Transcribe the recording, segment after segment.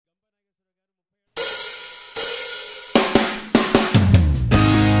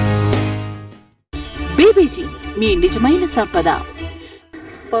BBG మీ నిజమైన సంపద.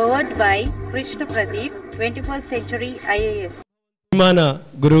 Powered by Krishna Pradeep 21st century IAS. విమాన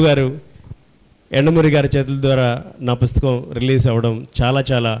గురువుగారు ఎండమూరి గారి చేతుల ద్వారా నా పుస్తకం రిలీజ్ అవ్వడం చాలా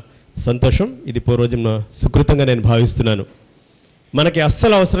చాలా సంతోషం. ఇది పూర్వజన్మ సుకృతంగా నేను భావిస్తున్నాను. మనకి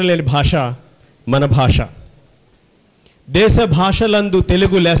అస్సలు అవసరం లేని భాష మన భాష. దేశ భాషలందు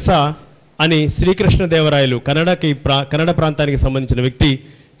తెలుగు లెస్స అని శ్రీకృష్ణదేవరాయలు కన్నడ ప్రాంతానికి సంబంధించిన వ్యక్తి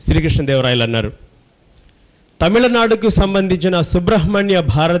శ్రీకృష్ణదేవరాయలు అన్నారు. తమిళనాడుకు సంబంధించిన సుబ్రహ్మణ్య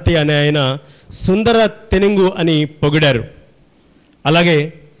భారతి అనే ఆయన సుందర తెనుగు అని పొగిడారు. అలాగే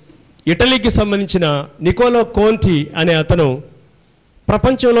ఇటలీకి సంబంధించిన నికోలో కోంటి అనే అతను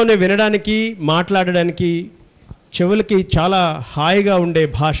ప్రపంచంలోనే వినడానికి మాట్లాడడానికి చెవులకి చాలా హాయిగా ఉండే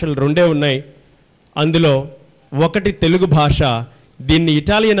భాషలు రెండే ఉన్నాయి. అందులో ఒకటి తెలుగు భాష. దీన్ని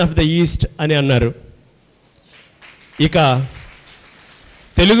ఇటాలియన్ ఆఫ్ ద ఈస్ట్ అని అన్నారు. ఇక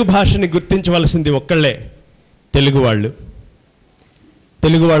తెలుగు భాషని గుర్తించవలసింది ఒక్కళ్ళే, తెలుగు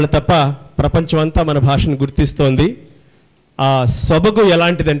వాళ్ళు తప్ప ప్రపంచం అంతా మన భాషను గుర్తిస్తోంది. ఆ సొబగు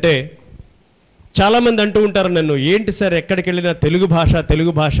ఎలాంటిదంటే, చాలామంది అంటూ ఉంటారు నన్ను, ఏంటి సార్ ఎక్కడికి వెళ్ళినా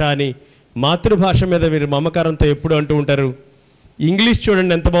తెలుగు భాష అని మాతృభాష మీద మీరు మమకారంతో ఎప్పుడు అంటూ ఉంటారు. ఇంగ్లీష్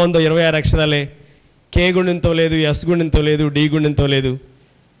చూడండి ఎంత బాగుందో, 26 అక్షరాలే, కే గుణంతో లేదు, ఎస్ గుణంతో లేదు, డి గుణంతో లేదు.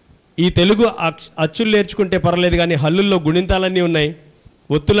 ఈ తెలుగు అచ్చులు నేర్చుకుంటే పర్లేదు, కానీ హల్లుల్లో గుణింతాలన్నీ ఉన్నాయి,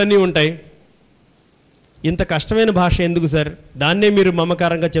 ఒత్తులన్నీ ఉంటాయి. ఇంత కష్టమైన భాష ఎందుకు సార్? దాన్నే మీరు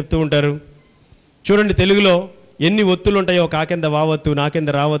మమకారంగా చెప్తూ ఉంటారు. చూడండి తెలుగులో ఎన్ని ఒత్తులు ఉంటాయో, కా కింద వావత్తు, నా కింద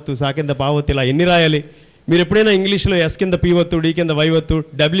రావత్తు, సా కింద పావత్తు, ఇలా ఎన్ని రాయాలి? మీరు ఎప్పుడైనా ఇంగ్లీష్లో ఎస్ కింద పీ ఒత్తు, డి కింద వై ఒత్తు,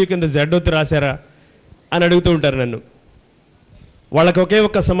 డబ్ల్యూ కింద జెడ్ ఒత్తు రాశారా అని అడుగుతూ ఉంటారు నన్ను. వాళ్ళకి ఒకే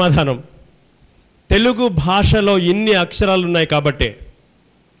ఒక్క సమాధానం, తెలుగు భాషలో ఇన్ని అక్షరాలు ఉన్నాయి కాబట్టే,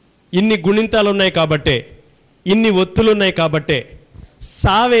 ఇన్ని గుణింతాలు ఉన్నాయి కాబట్టే, ఇన్ని ఒత్తులు ఉన్నాయి కాబట్టే,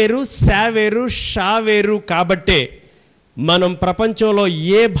 సావేరు శావేరు షావేరు కాబట్టే మనం ప్రపంచంలో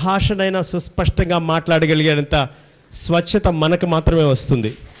ఏ భాషనైనా సుస్పష్టంగా మాట్లాడగలిగేంత స్వచ్ఛత మనకు మాత్రమే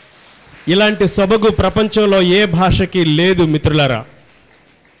వస్తుంది. ఇలాంటి సొబగు ప్రపంచంలో ఏ భాషకి లేదు మిత్రులారా.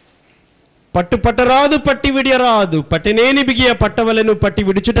 పట్టుపట్టరాదు పట్టి విడియరాదు, పట్టినేని బిగియ పట్టవలను, పట్టి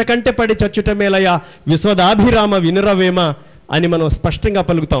విడుచుట కంటే పడి చచ్చుట మేలయ, విశ్వదాభిరామ వినురవేమ అని మనం స్పష్టంగా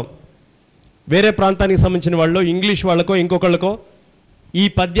పలుకుతాం. వేరే ప్రాంతానికి సంబంధించిన వాళ్ళు, ఇంగ్లీష్ వాళ్ళకో ఇంకొకళ్ళకో ఈ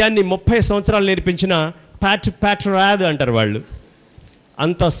పద్యాన్ని 30 సంవత్సరాలు నేర్పించిన ప్యాట్ రాదు అంటారు వాళ్ళు.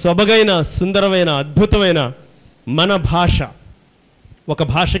 అంత సొబగైన, సుందరమైన, అద్భుతమైన మన భాష. ఒక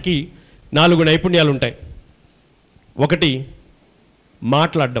భాషకి 4 నైపుణ్యాలు ఉంటాయి. ఒకటి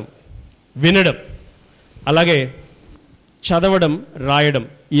మాట్లాడడం, వినడం, అలాగే చదవడం, రాయడం.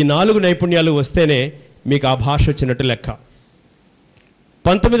 ఈ 4 నైపుణ్యాలు వస్తేనే మీకు ఆ భాష వచ్చినట్టు లెక్క.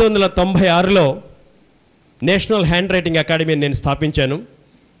 1996లో నేషనల్ హ్యాండ్ రైటింగ్ అకాడమీని నేను స్థాపించాను.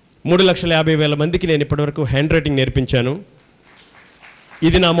 3,50,000 మందికి నేను ఇప్పటివరకు హ్యాండ్ రైటింగ్ నేర్పించాను.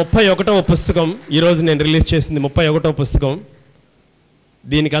 ఇది నా 31వ పుస్తకం. ఈరోజు నేను రిలీజ్ చేసింది 31వ పుస్తకం.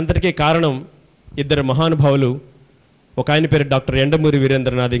 దీనికి అంతటికీ కారణం ఇద్దరు మహానుభావులు. ఒక ఆయన పేరు డాక్టర్ ఎండమూరి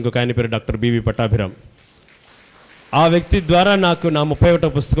వీరేంద్రనాథ్, ఇంకొక ఆయన పేరు డాక్టర్ బివి పట్టాభిరామ్. ఆ వ్యక్తి ద్వారా నాకు నా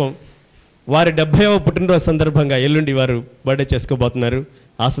 31వ పుస్తకం, వారి 70వ పుట్టినరోజు సందర్భంగా ఎల్లుండి వారు బర్త్డే చేసుకోబోతున్నారు.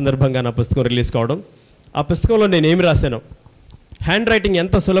 ఆ సందర్భంగా నా పుస్తకం రిలీజ్ కావడం. ఆ పుస్తకంలో నేను ఏమి రాశాను, హ్యాండ్ రైటింగ్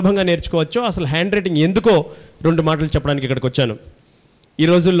ఎంత సులభంగా నేర్చుకోవచ్చో, అసలు హ్యాండ్ రైటింగ్ ఎందుకో 2 మాటలు చెప్పడానికి ఇక్కడికి వచ్చాను. ఈ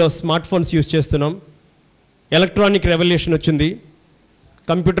రోజుల్లో స్మార్ట్ ఫోన్స్ యూజ్ చేస్తున్నాం, ఎలక్ట్రానిక్ రెవల్యూషన్ వచ్చింది,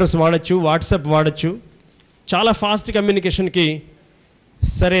 కంప్యూటర్స్ వాడచ్చు, వాట్సాప్ వాడచ్చు. చాలా ఫాస్ట్ కమ్యూనికేషన్కి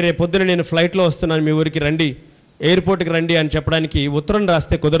సరే రేపు పొద్దున నేను ఫ్లైట్లో వస్తున్నాను, మీ ఊరికి రండి, ఎయిర్పోర్ట్కి రండి అని చెప్పడానికి ఉత్తరం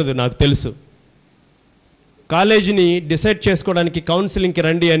రాస్తే కుదరదు, నాకు తెలుసు. కాలేజీని డిసైడ్ చేసుకోవడానికి కౌన్సిలింగ్కి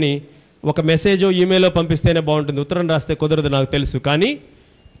రండి అని ఒక మెసేజో ఈమెయిలో పంపిస్తేనే బాగుంటుంది, ఉత్తరం రాస్తే కుదరదు, నాకు తెలుసు. కానీ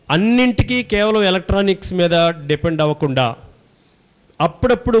అన్నింటికీ కేవలం ఎలక్ట్రానిక్స్ మీద డిపెండ్ అవ్వకుండా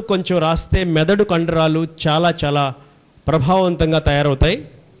అప్పుడప్పుడు కొంచెం రాస్తే మెదడు కండరాలు చాలా చాలా ప్రభావవంతంగా తయారవుతాయి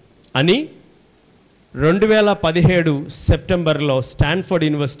అని 2017 సెప్టెంబర్లో స్టాన్ఫోర్డ్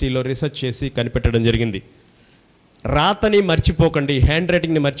యూనివర్సిటీలో రీసెర్చ్ చేసి కనిపెట్టడం జరిగింది. రాతని మర్చిపోకండి, హ్యాండ్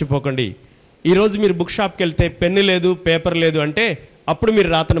రైటింగ్ని మర్చిపోకండి. ఈరోజు మీరు బుక్ షాప్కి వెళ్తే పెన్ను లేదు, పేపర్ లేదు అంటే అప్పుడు మీరు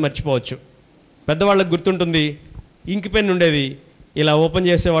రాతను మర్చిపోవచ్చు. పెద్దవాళ్ళకి గుర్తుంటుంది, ఇంక్ పెన్ ఉండేది, ఇలా ఓపెన్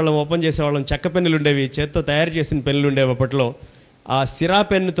చేసేవాళ్ళం, చెక్క పెన్నులు ఉండేవి, చేత్తో తయారు చేసిన పెన్నులు ఉండేవి అప్పట్లో. ఆ సిరా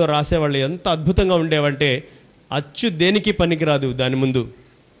పెన్నుతో రాసేవాళ్ళు ఎంత అద్భుతంగా ఉండేవంటే అచ్చు దేనికి పనికిరాదు దాని ముందు.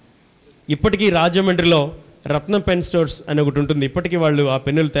 ఇప్పటికీ రాజమండ్రిలో రత్నం పెన్ స్టోర్స్ అని ఒకటి ఉంటుంది, ఇప్పటికీ వాళ్ళు ఆ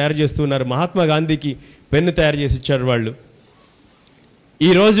పెన్నులు తయారు చేస్తున్నారు. మహాత్మా గాంధీకి పెన్ను తయారు చేసి ఇచ్చారు వాళ్ళు.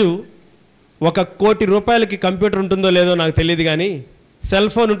 ఈరోజు 1 కోటి రూపాయలకి కంప్యూటర్ ఉంటుందో లేదో నాకు తెలియదు, కానీ సెల్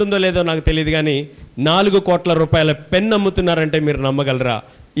ఫోన్ ఉంటుందో లేదో నాకు తెలియదు, కానీ 4 కోట్ల రూపాయల పెన్ అమ్ముతున్నారంటే మీరు నమ్మగలరా?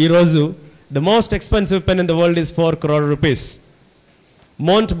 ఈరోజు the most expensive pen in the world is 4 crore rupees.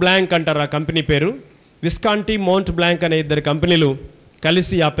 Mont blank అంటారు ఆ కంపెనీ పేరు. విస్కాంటి, మోంట్ బ్లాంక్ అనే ఇద్దరు కంపెనీలు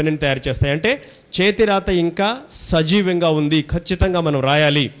కలిసి ఆ పెన్నుని తయారు చేస్తాయి. అంటే చేతి రాత ఇంకా సజీవంగా ఉంది, ఖచ్చితంగా మనం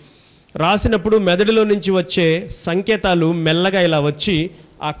రాయాలి. రాసినప్పుడు మెదడులో నుంచి వచ్చే సంకేతాలు మెల్లగా ఇలా వచ్చి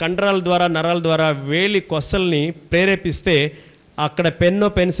ఆ కండరాల ద్వారా, నరాల ద్వారా వేలి కొసల్ని ప్రేరేపిస్తే అక్కడ పెన్నో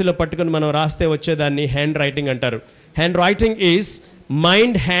పెన్సిల్లో పట్టుకుని మనం రాస్తే వచ్చేదాన్ని హ్యాండ్ రైటింగ్ అంటారు. Hand writing is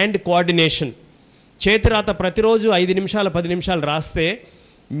mind hand coordination. చేతి రాత ప్రతిరోజు 5 నిమిషాలు 10 నిమిషాలు రాస్తే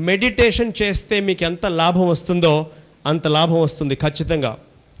మెడిటేషన్ చేస్తే మీకు ఎంత లాభం వస్తుందో అంత లాభం వస్తుంది ఖచ్చితంగా.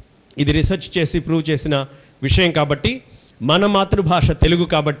 ఇది రీసెర్చ్ చేసి ప్రూవ్ చేసిన విషయం. కాబట్టి మన మాతృభాష తెలుగు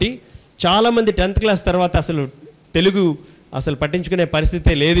కాబట్టి చాలామంది 10th క్లాస్ తర్వాత అసలు తెలుగు అసలు పట్టించుకునే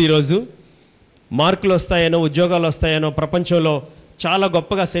పరిస్థితే లేదు. ఈరోజు మార్కులు వస్తాయనో, ఉద్యోగాలు వస్తాయనో, ప్రపంచంలో చాలా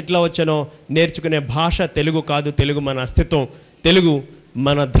గొప్పగా సెటిల్ అవ్వచ్చనో నేర్చుకునే భాష తెలుగు కాదు. తెలుగు మన అస్తిత్వం, తెలుగు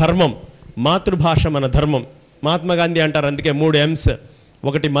మన ధర్మం, మాతృభాష మన ధర్మం. మహాత్మా గాంధీ అంటారు అందుకే 3 M's.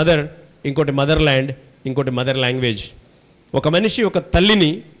 ఒకటి మదర్, ఇంకోటి మదర్ ల్యాండ్, ఇంకోటి మదర్ లాంగ్వేజ్. ఒక మనిషి ఒక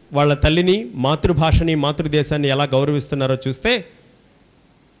తల్లిని, వాళ్ళ తల్లిని, మాతృభాషని, మాతృదేశాన్ని ఎలా గౌరవిస్తున్నారో చూస్తే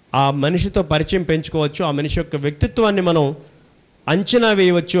ఆ మనిషితో పరిచయం పెంచుకోవచ్చు, ఆ మనిషి యొక్క వ్యక్తిత్వాన్ని మనం అంచనా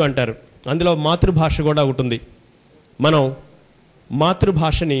వేయవచ్చు అంటారు. అందులో మాతృభాష కూడా ఉంటుంది. మనం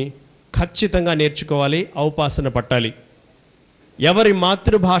మాతృభాషని ఖచ్చితంగా నేర్చుకోవాలి, ఔపాసన పట్టాలి. ఎవరి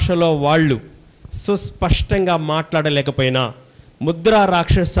మాతృభాషలో వాళ్ళు సుస్పష్టంగా మాట్లాడలేకపోయినా, ముద్రా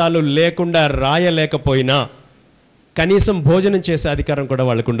రాక్షసాలు లేకుండా రాయలేకపోయినా కనీసం భోజనం చేసే అధికారం కూడా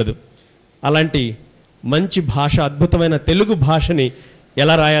వాళ్ళకు ఉండదు. అలాంటి మంచి భాష, అద్భుతమైన తెలుగు భాషని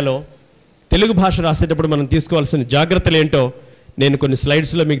ఎలా రాయాలో, తెలుగు భాష రాసేటప్పుడు మనం తీసుకోవాల్సిన జాగ్రత్తలు ఏంటో నేను కొన్ని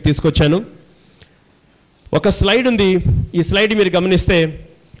స్లైడ్స్లో మీకు తీసుకొచ్చాను. ఒక స్లైడ్ ఉంది. ఈ స్లైడ్ మీరు గమనిస్తే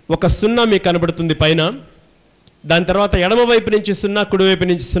ఒక 0 మీకు కనబడుతుంది పైన. దాని తర్వాత ఎడమ వైపు నుంచి 0, కుడివైపు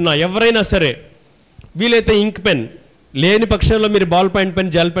నుంచి 0. ఎవరైనా సరే వీలైతే ఇంక్ పెన్, లేని పక్షంలో మీరు ball point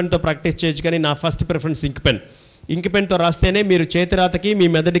pen, gel పెన్తో practice చేయొచ్చు. కానీ నా ఫస్ట్ ప్రిఫరెన్స్ ఇంక్ పెన్. ఇంక్ పెన్తో రాస్తేనే మీరు చేతిరాతకి మీ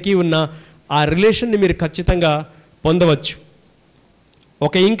మెదడుకి ఉన్న ఆ రిలేషన్ని మీరు ఖచ్చితంగా పొందవచ్చు.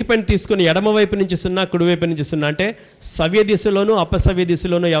 ఒక ఇంక్ పెన్ తీసుకుని ఎడమ వైపు నుంచి 0, కుడివైపు నుంచి 0 అంటే సవ్య దిశలోనూ అపసవ్య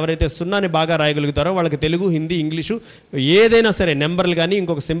దిశలోనూ ఎవరైతే 0ని బాగా రాయగలుగుతారో వాళ్ళకి తెలుగు, హిందీ, ఇంగ్లీషు ఏదైనా సరే, నెంబర్లు కానీ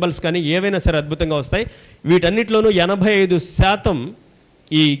ఇంకొక సింబల్స్ కానీ ఏవైనా సరే అద్భుతంగా వస్తాయి. వీటన్నిటిలోనూ 85%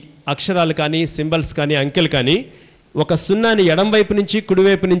 ఈ అక్షరాలు కానీ, సింబల్స్ కానీ, అంకెలు కానీ ఒక 0ని ఎడమ వైపు నుంచి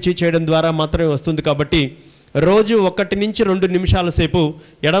కుడివైపు నుంచి చేయడం ద్వారా మాత్రమే వస్తుంది. కాబట్టి రోజు 1 నుంచి 2 నిమిషాల సేపు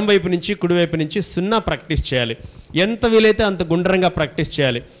ఎడమ వైపు నుంచి కుడివైపు నుంచి 0 ప్రాక్టీస్ చేయాలి. ఎంత వీలైతే అంత గుండ్రంగా ప్రాక్టీస్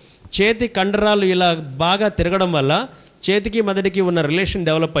చేయాలి. చేతి కండరాలు ఇలా బాగా తిరగడం వల్ల చేతికి మెదడుకి ఉన్న రిలేషన్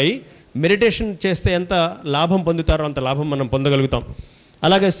డెవలప్ అయ్యి మెడిటేషన్ చేస్తే ఎంత లాభం పొందుతారో అంత లాభం మనం పొందగలుగుతాం.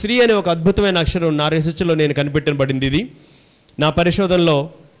 అలాగే శ్రీ అనే ఒక అద్భుతమైన అక్షరం నా రీసెర్చ్లో నేను కనిపెట్టబడింది. ఇది నా పరిశోధనలో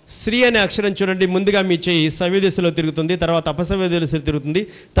శ్రీ అనే అక్షరం చూడండి, ముందుగా మీ చేయి సవ్య దిశలో తిరుగుతుంది, తర్వాత అపసవ్య దిశలో తిరుగుతుంది,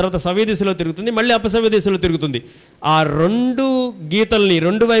 తర్వాత సవ్య దిశలో తిరుగుతుంది, మళ్ళీ అపసవ్య దిశలో తిరుగుతుంది. ఆ 2 గీతల్ని,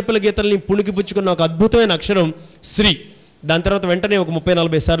 2 వైపుల గీతల్ని పుణికిపుచ్చుకున్న ఒక అద్భుతమైన అక్షరం శ్రీ. దాని తర్వాత వెంటనే ఒక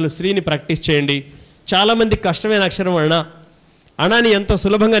 30-40 సార్లు శ్రీని ప్రాక్టీస్ చేయండి. చాలామంది కష్టమైన అక్షరం అణాని ఎంత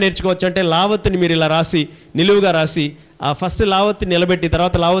సులభంగా నేర్చుకోవచ్చు అంటే లావత్తుని మీరు ఇలా రాసి, నిలువుగా రాసి, ఆ ఫస్ట్ లావత్తుని నిలబెట్టి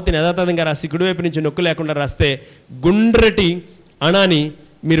తర్వాత లావత్తుని యథాతథంగా రాసి కుడివైపు నుంచి నొక్కు లేకుండా రాస్తే గుండ్రటి అణాని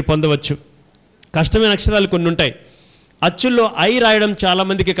మీరు పొందవచ్చు. కష్టమైన అక్షరాలు కొన్ని ఉంటాయి. అచ్చుల్లో ఐ రాయడం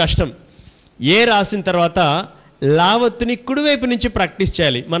చాలామందికి కష్టం. ఏ రాసిన తర్వాత లావత్తుని కుడివైపు నుంచి ప్రాక్టీస్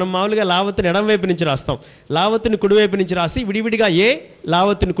చేయాలి. మనం మామూలుగా లావత్తుని ఎడమవైపు నుంచి రాస్తాం. లావత్తుని కుడివైపు నుంచి రాసి విడివిడిగా ఏ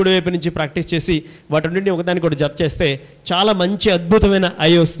లావత్తుని కుడివైపు నుంచి ప్రాక్టీస్ చేసి వాటి ఒకదానికి ఒకటి జత చేస్తే చాలా మంచి అద్భుతమైన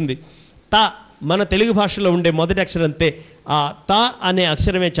ఐ వస్తుంది. తా మన తెలుగు భాషలో ఉండే మొదటి అక్షరం తే. ఆ తా అనే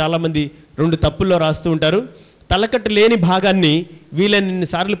అక్షరమే చాలామంది 2 తప్పుల్లో రాస్తూ ఉంటారు. తలకట్టు లేని భాగాన్ని వీలైనన్ని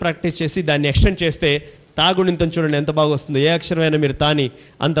సార్లు ప్రాక్టీస్ చేసి దాన్ని ఎక్స్టెండ్ చేస్తే తాగుణింతం చూడండి ఎంత బాగా వస్తుందో. ఏ అక్షరమైనా మీరు తాని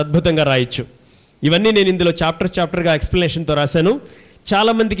అంత అద్భుతంగా రాయొచ్చు. ఇవన్నీ నేను ఇందులో చాప్టర్గా ఎక్స్ప్లెనేషన్తో రాశాను.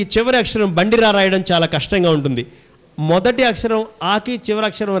 చాలామందికి చివరి అక్షరం బండిరా రాయడం చాలా కష్టంగా ఉంటుంది. మొదటి అక్షరం ఆకి, చివరి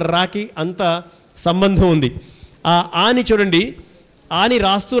అక్షరం రాకి అంత సంబంధం ఉంది. ఆ ఆని చూడండి, ఆని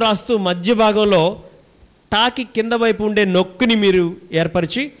రాస్తూ రాస్తూ మధ్య భాగంలో టాకి కింద వైపు ఉండే నొక్కుని మీరు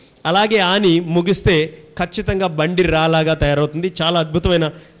ఏర్పరిచి అలాగే ఆని ముగిస్తే ఖచ్చితంగా బండి రాలాగా తయారవుతుంది. చాలా అద్భుతమైన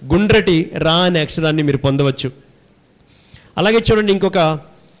గుండ్రటి రా అనే అక్షరాన్ని మీరు పొందవచ్చు. అలాగే చూడండి, ఇంకొక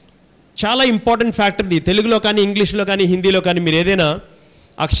చాలా ఇంపార్టెంట్ ఫ్యాక్టర్ ఇది. తెలుగులో కానీ, ఇంగ్లీష్లో కానీ, హిందీలో కానీ మీరు ఏదైనా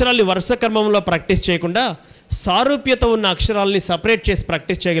అక్షరాల్ని వరుస క్రమంలో ప్రాక్టీస్ చేయకుండా సారూప్యత ఉన్న అక్షరాలని సపరేట్ చేసి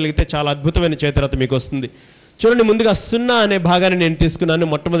ప్రాక్టీస్ చేయగలిగితే చాలా అద్భుతమైన చేతిరాత మీకు వస్తుంది. చూడండి, ముందుగా 0 అనే భాగాన్ని నేను తీసుకున్నాను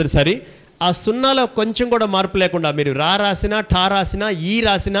మొట్టమొదటిసారి. ఆ సున్నాలో కొంచెం కూడా మార్పు లేకుండా మీరు రా రాసినా, ఠా రాసినా, ఈ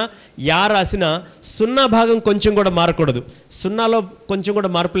రాసినా, యా రాసినా సున్నా భాగం కొంచెం కూడా మారకూడదు. సున్నాలో కొంచెం కూడా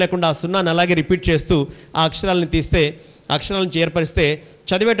మార్పు లేకుండా ఆ సున్నాను అలాగే రిపీట్ చేస్తూ ఆ అక్షరాలను తీస్తే, అక్షరాలను ఏర్పరిస్తే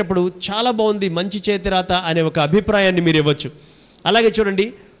చదివేటప్పుడు చాలా బాగుంది, మంచి చేతిరాత అనే ఒక అభిప్రాయాన్ని మీరు ఇవ్వచ్చు. అలాగే చూడండి,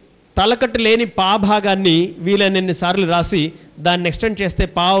 తలకట్టు లేని పా భాగాన్ని వీలైనన్ని సార్లు రాసి దాన్ని ఎక్స్టెండ్ చేస్తే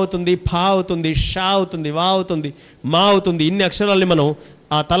పా అవుతుంది, ఫా అవుతుంది, షా అవుతుంది, వా అవుతుంది, మా అవుతుంది. ఇన్ని అక్షరాలని మనం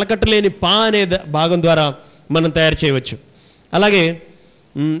ఆ తలకట్టు లేని పా అనే భాగం ద్వారా మనం తయారు చేయవచ్చు. అలాగే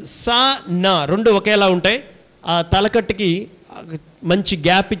సా, నా రెండు ఒకేలా ఉంటాయి. ఆ తలకట్టుకి మంచి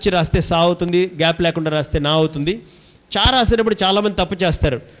గ్యాప్ ఇచ్చి రాస్తే సా అవుతుంది, గ్యాప్ లేకుండా రాస్తే నా అవుతుంది. చా రాసినప్పుడు చాలామంది తప్పు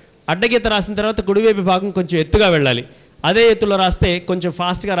చేస్తారు. అడ్డగీత రాసిన తర్వాత కుడివైపు భాగం కొంచెం ఎత్తుగా వెళ్ళాలి. అదే ఎత్తులో రాస్తే కొంచెం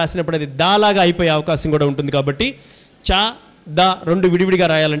ఫాస్ట్గా రాసినప్పుడు అది దాలాగా అయిపోయే అవకాశం కూడా ఉంటుంది. కాబట్టి చా, దా రెండు విడివిడిగా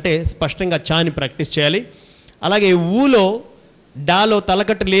రాయాలంటే స్పష్టంగా చాని ప్రాక్టీస్ చేయాలి. అలాగే ఊలో, డాలో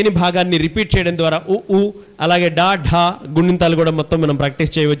తలకట్టు లేని భాగాన్ని రిపీట్ చేయడం ద్వారా ఊ, అలాగే డా, ఢా గుణింతాలు కూడా మొత్తం మనం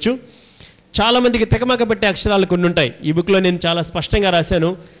ప్రాక్టీస్ చేయవచ్చు. చాలామందికి తెకమక పెట్టే అక్షరాలు కొన్ని ఉంటాయి. ఈ బుక్లో నేను చాలా స్పష్టంగా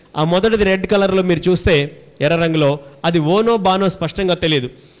రాశాను. ఆ మొదటిది రెడ్ కలర్లో మీరు చూస్తే, ఎర్ర రంగులో, అది ఓనో బానో స్పష్టంగా తెలియదు.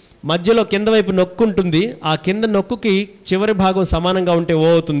 మధ్యలో కింద వైపు నొక్కు ఉంటుంది. ఆ కింద నొక్కుకి చివరి భాగం సమానంగా ఉంటే ఓ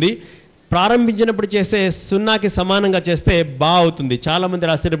అవుతుంది. ప్రారంభించినప్పుడు చేసే సున్నాకి సమానంగా చేస్తే బా అవుతుంది. చాలామంది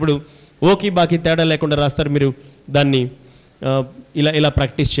రాసేటప్పుడు ఓకి బాకి తేడా లేకుండా రాస్తారు. మీరు దాన్ని ఇలా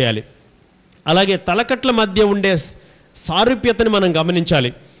ప్రాక్టీస్ చేయాలి. అలాగే తలకట్ల మధ్య ఉండే సారూప్యతని మనం గమనించాలి.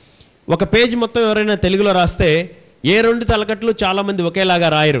 ఒక పేజీ మొత్తం ఎవరైనా తెలుగులో రాస్తే ఏ రెండు తలకట్లు చాలామంది ఒకేలాగా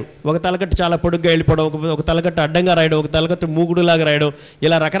రాయరు. ఒక తలకట్టు చాలా పొడుగ్గా వెళ్ళిపోవడం, ఒక తలకట్టు అడ్డంగా రాయడం, ఒక తలకట్టు మూగుడులాగా రాయడం,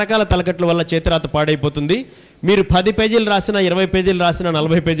 ఇలా రకరకాల తలకట్ల వల్ల చేతిరాత పాడైపోతుంది. మీరు 10 పేజీలు రాసినా, 20 పేజీలు రాసినా,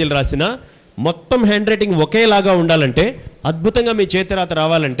 40 పేజీలు రాసినా మొత్తం హ్యాండ్ రైటింగ్ ఒకేలాగా ఉండాలంటే, అద్భుతంగా మీ చేతిరాత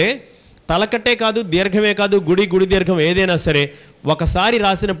రావాలంటే, తలకట్టే కాదు, దీర్ఘమే కాదు, గుడి దీర్ఘం ఏదైనా సరే ఒకసారి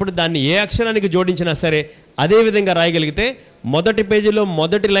రాసినప్పుడు దాన్ని ఏ అక్షరానికి జోడించినా సరే అదే విధంగా రాయగలిగితే మొదటి పేజీలో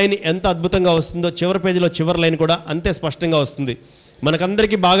మొదటి లైన్ ఎంత అద్భుతంగా వస్తుందో చివరి పేజీలో చివరి లైన్ కూడా అంతే స్పష్టంగా వస్తుంది.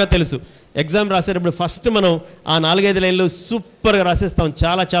 మనకందరికీ బాగా తెలుసు, ఎగ్జామ్ రాసేటప్పుడు ఫస్ట్ మనం ఆ 4-5 లైన్లు సూపర్గా రాసేస్తాం.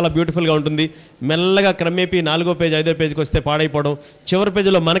 చాలా చాలా బ్యూటిఫుల్గా ఉంటుంది. మెల్లగా క్రమేపీ 4వ పేజీ 5వ పేజీకి వస్తే పాడైపోవడం, చివరి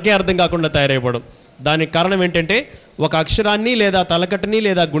పేజీలో మనకే అర్థం కాకుండా తయారైపోవడం. దానికి కారణం ఏంటంటే, ఒక అక్షరాన్ని లేదా తలకట్టుని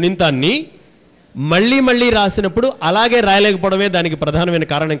లేదా గుణింతాన్ని మళ్ళీ రాసినప్పుడు అలాగే రాయలేకపోవడమే దానికి ప్రధానమైన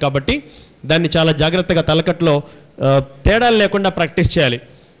కారణం. కాబట్టి దాన్ని చాలా జాగ్రత్తగా తలకట్టులో తేడాలు లేకుండా ప్రాక్టీస్ చేయాలి.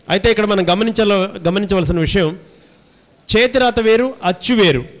 అయితే ఇక్కడ మనం గమనించవలసిన విషయం, చేతిరాత వేరు, అచ్చు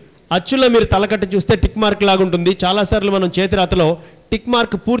వేరు. అచ్చులో మీరు తలకట్టు చూస్తే టిక్ మార్క్ లాగా ఉంటుంది. చాలాసార్లు మనం చేతిరాతలో టిక్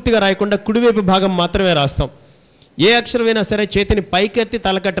మార్క్ పూర్తిగా రాయకుండా కుడివైపు భాగం మాత్రమే రాస్తాం. ఏ అక్షరమైనా సరే చేతిని పైకెత్తి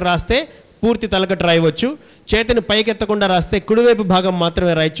తలకట్టు రాస్తే పూర్తి తలకట్టు రాయవచ్చు. చేతిని పైకెత్తకుండా రాస్తే కుడివైపు భాగం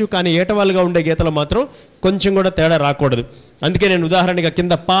మాత్రమే రాయొచ్చు. కానీ ఏటవాలుగా ఉండే గీతలు మాత్రం కొంచెం కూడా తేడా రాకూడదు. అందుకే నేను ఉదాహరణగా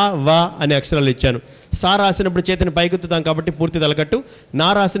కింద పా, వా అనే అక్షరాలు ఇచ్చాను. సా రాసినప్పుడు చేతిని పైకెత్తుతాం కాబట్టి పూర్తి తలకట్టు, నా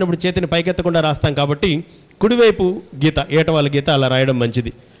రాసినప్పుడు చేతిని పైకెత్తకుండా రాస్తాం కాబట్టి కుడివైపు గీత, ఏటవాళ్ళ గీత అలా రాయడం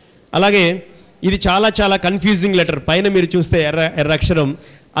మంచిది. అలాగే ఇది చాలా చాలా కన్ఫ్యూజింగ్ లెటర్. పైన మీరు చూస్తే ఎర్ర అక్షరం,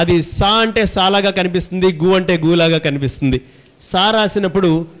 అది సా అంటే సాలాగా కనిపిస్తుంది, గు అంటే గూలాగా కనిపిస్తుంది. సా రాసినప్పుడు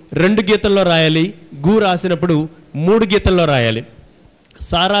 2 గీతల్లో రాయాలి, గు రాసినప్పుడు 3 గీతల్లో రాయాలి.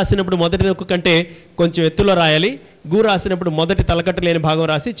 సా రాసినప్పుడు మొదటి నొక్కు కంటే కొంచెం ఎత్తులో రాయాలి, గు రాసినప్పుడు మొదటి తలకట్టు లేని భాగం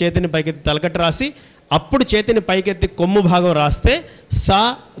రాసి చేతిని పైకెత్తి తలకట్టు రాసి అప్పుడు చేతిని పైకెత్తి కొమ్ము భాగం రాస్తే సా,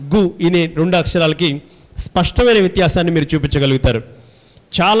 గు ఇనే 2 అక్షరాలకి స్పష్టమైన వ్యత్యాసాన్ని మీరు చూపించగలుగుతారు.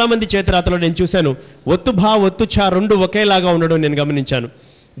 చాలామంది చేతిరాతలో నేను చూశాను, ఒత్తు భా, ఒత్తు చా 2 ఒకేలాగా ఉండడం నేను గమనించాను.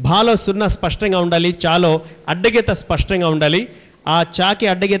 భాలో సున్నా స్పష్టంగా ఉండాలి, చాలో అడ్డగీత స్పష్టంగా ఉండాలి. ఆ చాకి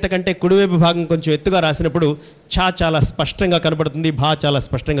అడ్డగీత కంటే కుడివైపు భాగం కొంచెం ఎత్తుగా రాసినప్పుడు చా చాలా స్పష్టంగా కనపడుతుంది, భా చాలా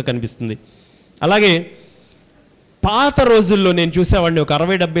స్పష్టంగా కనిపిస్తుంది. అలాగే పాత రోజుల్లో నేను చూసేవాడిని, ఒక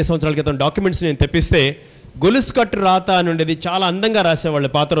 60-70 సంవత్సరాల క్రితం డాక్యుమెంట్స్ నేను తెప్పిస్తే గొలుసు కట్టు రాత అని ఉండేది. చాలా అందంగా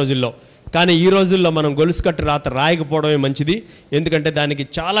రాసేవాళ్ళు పాత రోజుల్లో. కానీ ఈ రోజుల్లో మనం గొలుసు కట్టు రాత రాయకపోవడమే మంచిది. ఎందుకంటే దానికి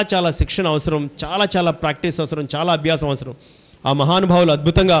చాలా చాలా శిక్షణ అవసరం, చాలా చాలా ప్రాక్టీస్ అవసరం, చాలా అభ్యాసం అవసరం. ఆ మహానుభావులు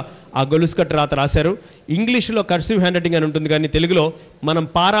అద్భుతంగా ఆ గొలుసు కట్టు రాత రాశారు. ఇంగ్లీష్లో కర్సివ్ హ్యాండ్ రైటింగ్ అని ఉంటుంది, కానీ తెలుగులో మనం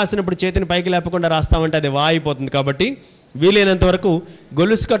పా రాసినప్పుడు చేతిని పైకి లేపకుండా రాస్తామంటే అది వా అయిపోతుంది. కాబట్టి వీలైనంత వరకు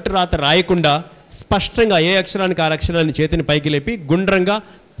గొలుసు కట్టు రాత రాయకుండా స్పష్టంగా ఏ అక్షరానికి ఆ అక్షరాన్ని చేతిని పైకి లేపి గుండ్రంగా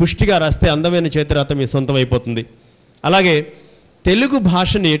పుష్టిగా రాస్తే అందమైన చేతిరాత మీ సొంతం అయిపోతుంది. అలాగే తెలుగు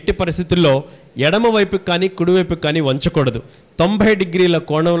భాషని ఎట్టి పరిస్థితుల్లో ఎడమ వైపుకి కానీ కుడివైపుకి కానీ వంచకూడదు. 90 డిగ్రీల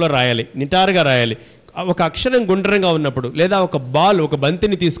కోణంలో రాయాలి, నిటారుగా రాయాలి. ఒక అక్షరం గుండ్రంగా ఉన్నప్పుడు లేదా ఒక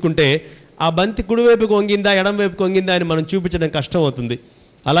బంతిని తీసుకుంటే ఆ బంతి కుడివైపుకి వంగిందా ఎడమ వైపుకి వంగిందా అని మనం చూపించడం కష్టం అవుతుంది.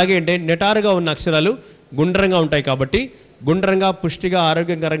 అలాగే అంటే నిటారుగా ఉన్న అక్షరాలు గుండ్రంగా ఉంటాయి. కాబట్టి గుండ్రంగా పుష్టిగా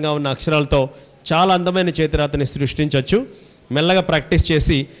ఆరోగ్యకరంగా ఉన్న అక్షరాలతో చాలా అందమైన చేతిరాతని సృష్టించవచ్చు. మెల్లగా ప్రాక్టీస్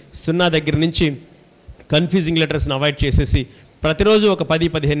చేసి 0 దగ్గర నుంచి కన్ఫ్యూజింగ్ లెటర్స్ని అవాయిడ్ చేసేసి ప్రతిరోజు ఒక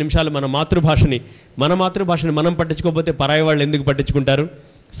 10-15 నిమిషాలు మన మాతృభాషని మనం పట్టించుకోకపోతే పరాయి వాళ్ళు ఎందుకు పట్టించుకుంటారు?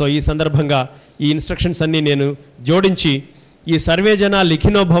 సో ఈ సందర్భంగా ఈ ఇన్స్ట్రక్షన్స్ అన్నీ నేను జోడించి ఈ సర్వే జన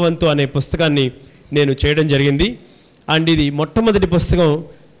లిఖినో భవంతు అనే పుస్తకాన్ని నేను చేయడం జరిగింది. అండ్ ఇది మొట్టమొదటి పుస్తకం.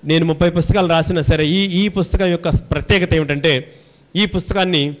 నేను 30 పుస్తకాలు రాసినా సరే ఈ పుస్తకం యొక్క ప్రత్యేకత ఏమిటంటే ఈ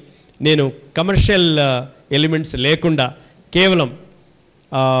పుస్తకాన్ని నేను కమర్షియల్ ఎలిమెంట్స్ లేకుండా కేవలం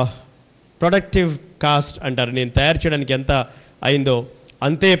ప్రొడక్టివ్ కాస్ట్ అంటారు, నేను తయారు చేయడానికి ఎంత అయిందో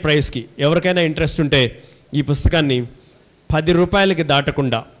అంతే ప్రైస్కి ఎవరికైనా ఇంట్రెస్ట్ ఉంటే ఈ పుస్తకాన్ని 10 రూపాయలకి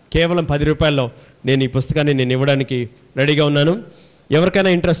దాటకుండా కేవలం 10 రూపాయల్లో నేను ఈ పుస్తకాన్ని నేను ఇవ్వడానికి రెడీగా ఉన్నాను.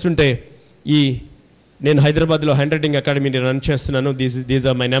 ఎవరికైనా ఇంట్రెస్ట్ ఉంటే నేను హైదరాబాద్లో హ్యాండ్ రైటింగ్ అకాడమీని రన్ చేస్తున్నాను. These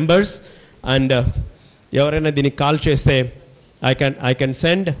are my numbers. And ఎవరైనా దీనికి కాల్ చేస్తే I can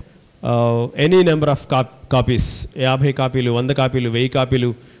send any number of copies, 50 కాపీలు, 100 కాపీలు, 1000 కాపీలు.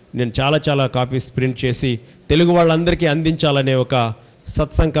 నేను చాలా కాపీస్ ప్రింట్ చేసి తెలుగు వాళ్ళందరికీ అందించాలనే ఒక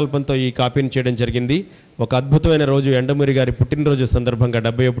సత్సంకల్పంతో ఈ కాపీని చేయడం జరిగింది. ఒక అద్భుతమైన రోజు యండమూరి గారి పుట్టినరోజు సందర్భంగా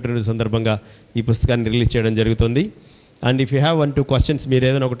 70వ పుట్టినరోజు సందర్భంగా ఈ పుస్తకాన్ని రిలీజ్ చేయడం జరుగుతుంది. And if you have 1-2 questions, మీరు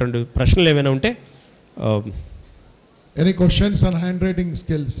ఏదైనా 1-2 ప్రశ్నలు ఏమైనా ఉంటే. Any questions on hand writing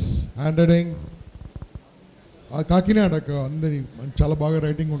skills? Hand writing Kakinada అందరి చాలా బాగా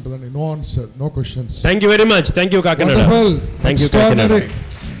రైటింగ్ ఉంటుందండి. No answer, no questions. Thank you very much. Thank you Kakinada. Thank you Kakinada.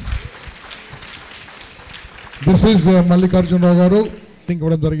 This is Mallikarjunarao గారు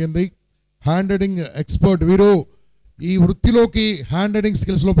ఇవ్వడం జరిగింది. Hand writing expert. వీరు ఈ వృత్తిలోకి హ్యాండ్ రైటింగ్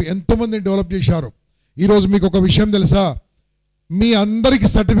స్కిల్స్లోకి ఎంతోమందిని డెవలప్ చేశారు. ఈరోజు మీకు ఒక విషయం తెలుసా? మీ అందరికీ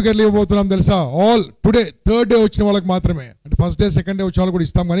సర్టిఫికెట్లు ఇవ్వబోతున్నాం తెలుసా? ఆల్ టుడే 3rd డే వచ్చిన వాళ్ళకి మాత్రమే. అంటే ఫస్ట్ డే, సెకండ్ డే వచ్చిన వాళ్ళు కూడా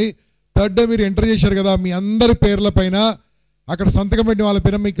ఇస్తాం, కానీ 3rd డే మీరు ఎంటర్ చేశారు కదా, మీ అందరి పేర్ల పైన అక్కడ సంతకం పెట్టిన వాళ్ళ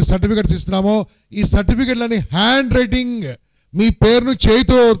పైన మీకు సర్టిఫికెట్స్ ఇస్తున్నాము. ఈ సర్టిఫికెట్లని హ్యాండ్ రైటింగ్ మీ పేరును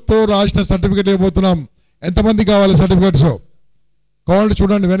చేతితో రాసిన సర్టిఫికెట్ ఇవ్వబోతున్నాం. ఎంతమంది కావాలి సర్టిఫికెట్స్? కావాలంటే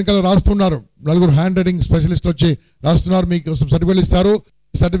చూడండి, వెనకాల రాస్తున్నారు. 4 హ్యాండ్ రైటింగ్ స్పెషలిస్టులు వచ్చి రాస్తున్నారు. మీకు సర్టిఫికెట్లు ఇస్తారు.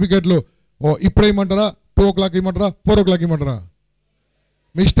 సర్టిఫికెట్లు ఇప్పుడు ఇవ్వమంటారా, 2 o'clock ఇవ్వమంటారా, 4 o'clock ఇవ్వమంటారా?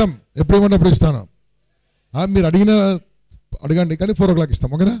 మీ ఇష్టం, ఎప్పుడు ఇవ్వమంటే అప్పుడు ఇస్తాను. మీరు అడగండి, కానీ 4 o'clock ఇస్తాం.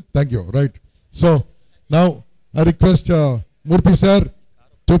 ఓకేనా? Thank you. Right. So now I request Murthy sir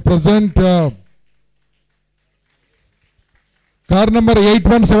to present car number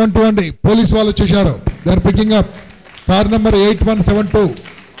 8172 అండి. పోలీస్ వాళ్ళు వచ్చేసారు. They are picking up car number 8172.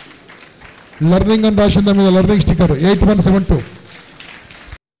 Learning అని రాసిందా మీద, లర్నింగ్ స్టిక్కర్ 8172.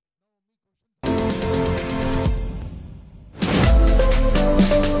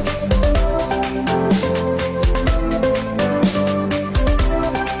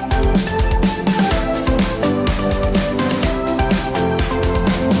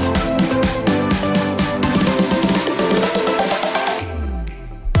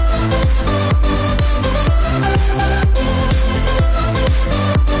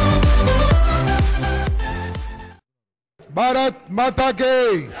 भारत माता के,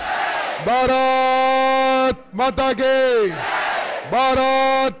 भारत माता के,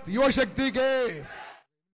 भारत युवा शक्ति के।